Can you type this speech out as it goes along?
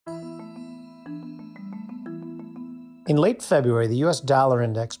In late February, the US dollar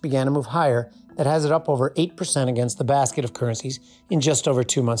index began to move higher. That has it up over 8% against the basket of currencies in just over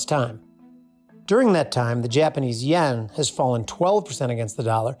 2 months' time. During that time, the Japanese yen has fallen 12% against the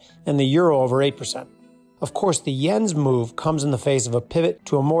dollar and the euro over 8%. Of course, the yen's move comes in the face of a pivot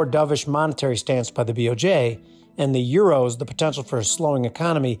to a more dovish monetary stance by the BOJ, and the euro's the potential for a slowing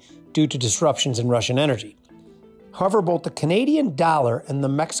economy due to disruptions in Russian energy. However, both the Canadian dollar and the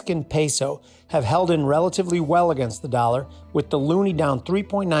Mexican peso have held in relatively well against the dollar, with the loonie down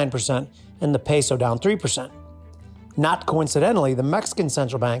 3.9% and the peso down 3%. Not coincidentally, the Mexican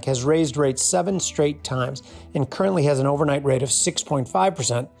central bank has raised rates 7 straight times and currently has an overnight rate of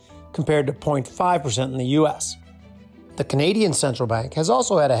 6.5%, compared to 0.5% in the US. The Canadian central bank has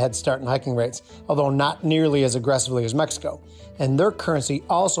also had a head start in hiking rates, although not nearly as aggressively as Mexico, and their currency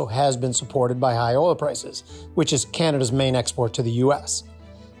also has been supported by high oil prices, which is Canada's main export to the US.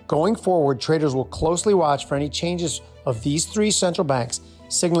 Going forward, traders will closely watch for any changes of these three central banks,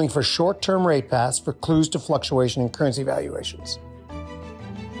 signaling for short-term rate paths for clues to fluctuation in currency valuations.